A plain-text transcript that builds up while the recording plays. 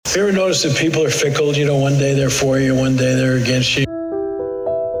You ever notice that people are fickle? You know, one day they're for you, one day they're against you.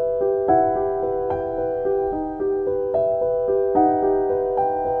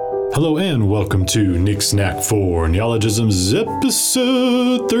 Hello and welcome to Nick Snack for Neologisms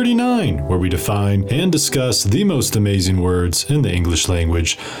episode 39, where we define and discuss the most amazing words in the English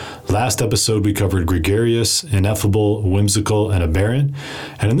language. Last episode we covered gregarious, ineffable, whimsical, and aberrant.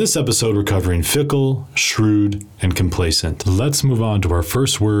 And in this episode we're covering fickle, shrewd, and complacent. Let's move on to our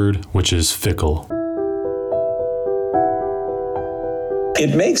first word, which is fickle.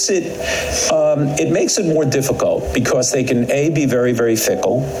 It makes it more difficult because they can be very, very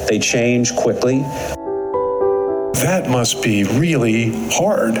fickle. They change quickly. That must be really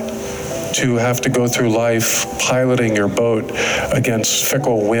hard to have to go through life piloting your boat against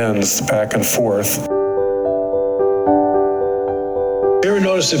fickle winds back and forth. You ever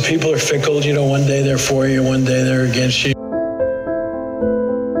notice that people are fickle? You know, one day they're for you, one day they're against you.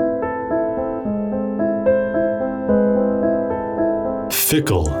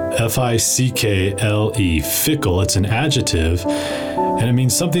 Fickle, F-I-C-K-L-E, fickle, it's an adjective, and it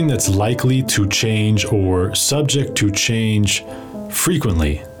means something that's likely to change or subject to change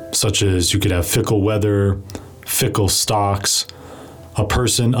frequently, such as you could have fickle weather, fickle stocks, a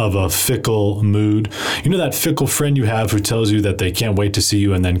person of a fickle mood. You know that fickle friend you have who tells you that they can't wait to see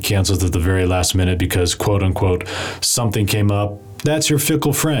you and then cancels at the very last minute because, quote unquote, something came up? That's your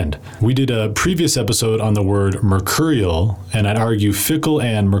fickle friend. We did a previous episode on the word mercurial, and I'd argue fickle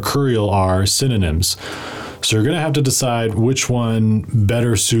and mercurial are synonyms. So you're going to have to decide which one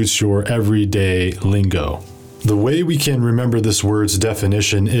better suits your everyday lingo. The way we can remember this word's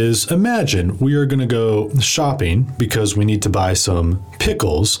definition is imagine we are going to go shopping because we need to buy some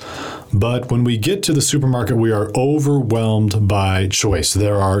pickles, but when we get to the supermarket, we are overwhelmed by choice.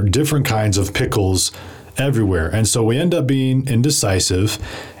 There are different kinds of pickles everywhere. And so we end up being indecisive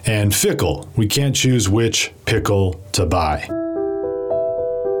and fickle. We can't choose which pickle to buy.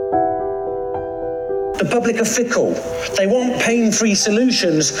 The public are fickle. They want pain-free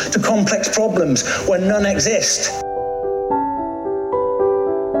solutions to complex problems when none exist.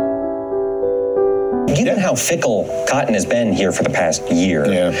 Given how fickle cotton has been here for the past year,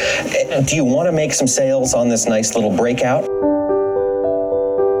 do you want to make some sales on this nice little breakout?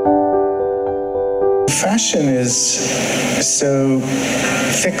 Fashion is so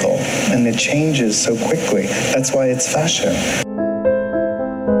fickle and it changes so quickly. That's why it's fashion.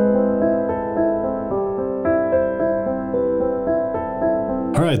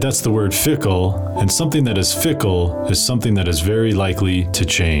 All right, that's the word fickle, and something that is fickle is something that is very likely to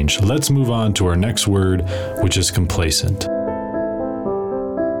change. Let's move on to our next word, which is complacent.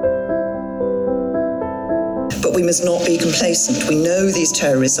 But we must not be complacent. We know these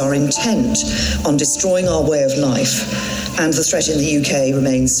terrorists are intent on destroying our way of life, and the threat in the UK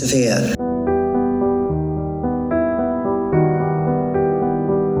remains severe.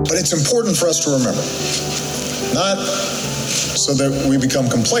 But it's important for us to remember, not so that we become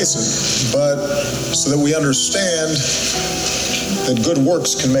complacent, but so that we understand that good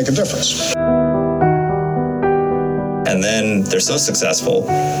works can make a difference. And then they're so successful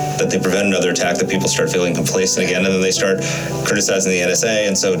that they prevent another attack that people start feeling complacent again, and then they start criticizing the NSA,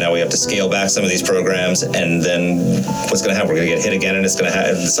 and so now we have to scale back some of these programs, and then what's going to happen? We're going to get hit again, and it's going to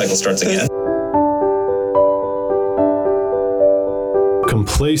the cycle starts again.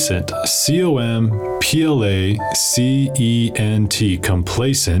 Complacent, C-O-M-P-L-A-C-E-N-T,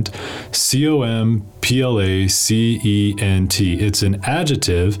 complacent, C-O-M-P-L-A-C-E-N-T. It's an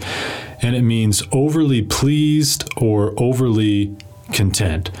adjective, and it means overly pleased or overly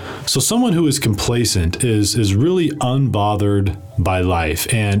content. So someone who is complacent is really unbothered by life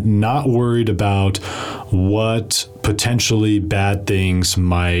and not worried about what potentially bad things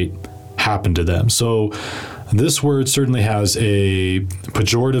might happen to them. So this word certainly has a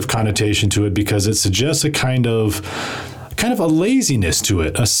pejorative connotation to it because it suggests a kind of a laziness to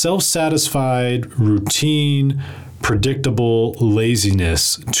it, a self-satisfied, routine, predictable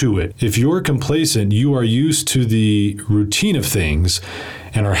laziness to it. If you're complacent, you are used to the routine of things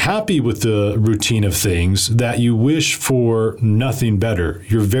and are happy with the routine of things that you wish for nothing better.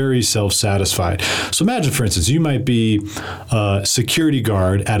 You're very self-satisfied. So imagine, for instance, you might be a security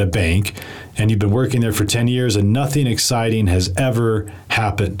guard at a bank and you've been working there for 10 years and nothing exciting has ever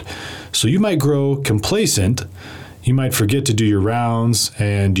happened. So you might grow complacent. You might forget to do your rounds,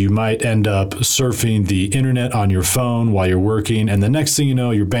 and you might end up surfing the internet on your phone while you're working, and the next thing you know,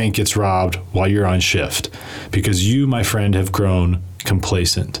 your bank gets robbed while you're on shift because you, my friend, have grown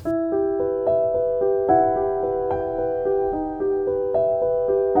complacent.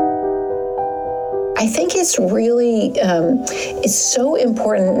 I think it's really, it's so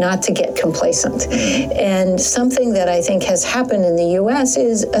important not to get complacent. And something that I think has happened in the U.S.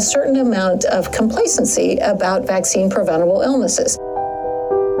 is a certain amount of complacency about vaccine-preventable illnesses.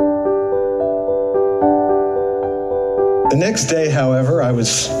 The next day, however, I was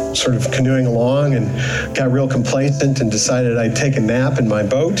sort of canoeing along and got real complacent and decided I'd take a nap in my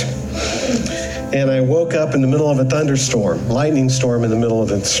boat. And I woke up in the middle of a thunderstorm, lightning storm in the middle of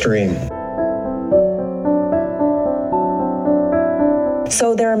the stream.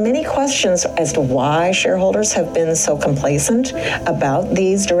 So there are many questions as to why shareholders have been so complacent about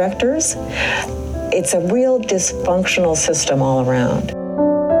these directors. It's a real dysfunctional system all around.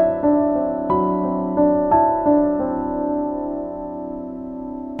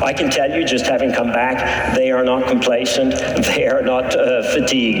 I can tell you, just having come back, they are not complacent, they are not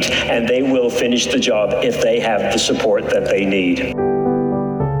fatigued, and they will finish the job if they have the support that they need.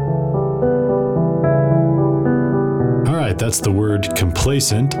 All right, that's the word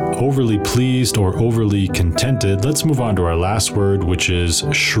complacent, overly pleased or overly contented. Let's move on to our last word, which is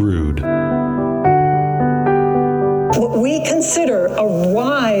shrewd. What we consider a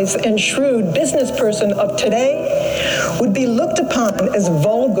wise and shrewd business person of today would be looked upon as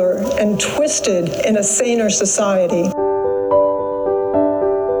vulgar and twisted in a saner society.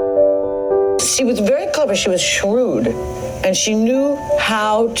 She was very clever. She was shrewd, and she knew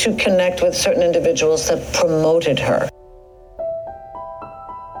how to connect with certain individuals that promoted her.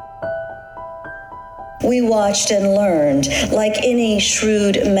 We watched and learned. Like any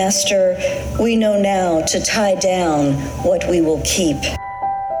shrewd master, we know now to tie down what we will keep.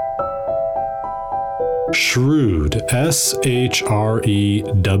 Shrewd, S-H-R-E-W-D,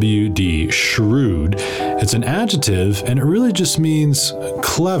 shrewd. It's an adjective, and it really just means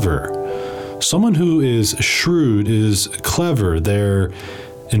clever. Someone who is shrewd is clever. They're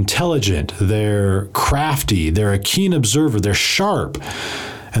intelligent, they're crafty, they're a keen observer, they're sharp,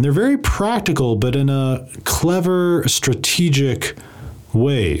 and they're very practical, but in a clever, strategic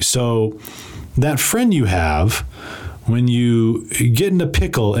way. So that friend you have, when you get in a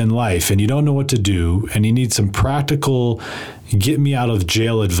pickle in life and you don't know what to do and you need some practical get me out of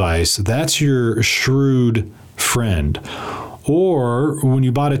jail advice, that's your shrewd friend. Or when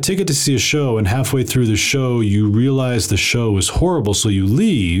you bought a ticket to see a show and halfway through the show you realize the show is horrible, so you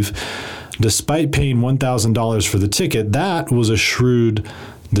leave despite paying $1,000 for the ticket, that was a shrewd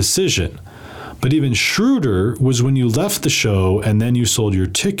decision. But even shrewder was when you left the show and then you sold your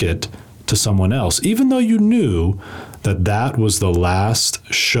ticket to someone else, even though you knew that that was the last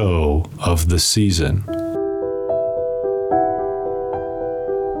show of the season.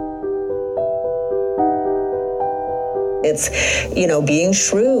 It's, being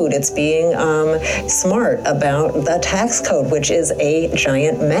shrewd. It's being smart about the tax code, which is a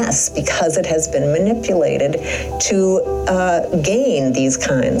giant mess because it has been manipulated to gain these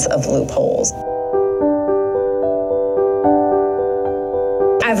kinds of loopholes.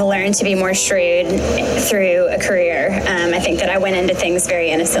 I've learned to be more shrewd through a career. I think that I went into things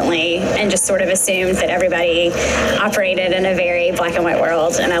very innocently and just sort of assumed that everybody operated in a very black and white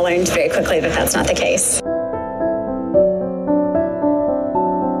world, and I learned very quickly that that's not the case.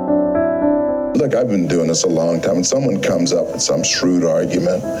 Look, I've been doing this a long time, and someone comes up with some shrewd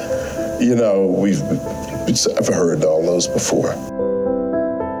argument. I've heard all those before.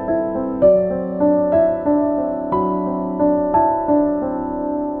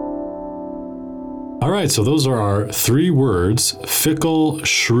 All right, so those are our three words: fickle,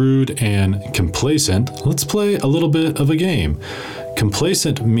 shrewd, and complacent. Let's play a little bit of a game.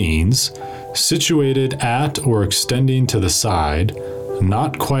 Complacent means situated at or extending to the side,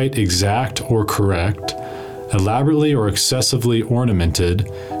 not quite exact or correct, elaborately or excessively ornamented,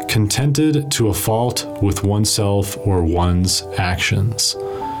 contented to a fault with oneself or one's actions.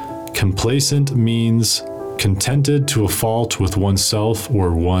 Complacent means contented to a fault with oneself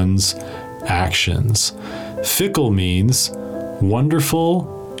or one's actions. Fickle means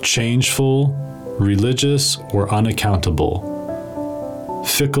wonderful, changeful, religious, or unaccountable.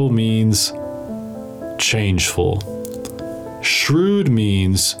 Fickle means changeful. Shrewd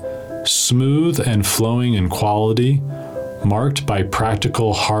means smooth and flowing in quality, marked by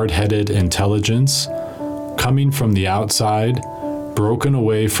practical, hard-headed intelligence, coming from the outside, broken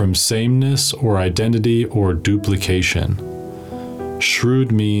away from sameness or identity or duplication.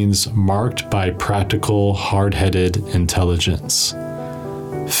 Shrewd means marked by practical, hard-headed intelligence.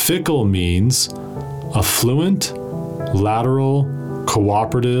 Fickle means affluent, lateral,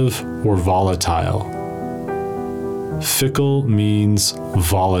 cooperative, or volatile. Fickle means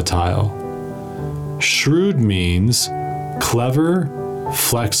volatile. Shrewd means clever,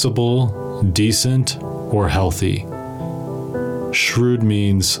 flexible, decent, or healthy. Shrewd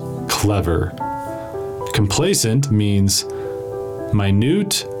means clever. Complacent means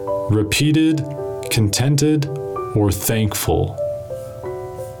minute, repeated, contented, or thankful.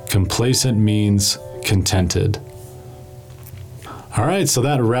 Complacent means contented. All right, so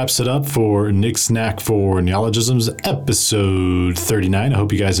that wraps it up for Nick Snack for Neologisms episode 39. I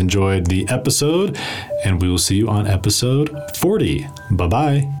hope you guys enjoyed the episode, and we will see you on episode 40.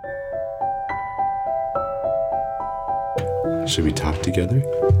 Bye-bye. Should we talk together?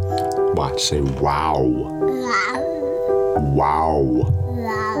 Watch, say wow. Wow.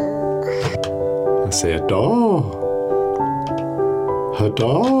 Wow. Say adore.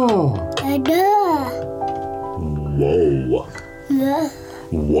 Adore. Adore. Whoa.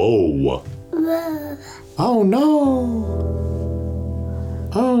 Whoa. Whoa. Oh no.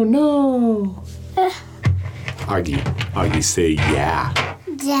 Oh no. Augie, say yeah.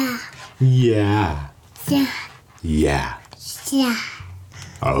 Yeah. Yeah. Yeah. Yeah. Yeah.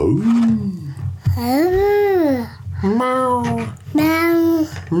 Oh. Oh. Meow. Meow.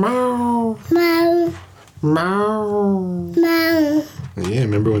 Meow. Meow. Meow. Meow. Yeah,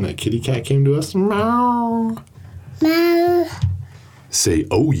 remember when that kitty cat came to us? Meow. Meow. Say,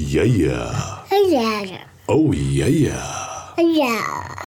 oh yeah, yeah. Yeah. Oh yeah, yeah. Yeah.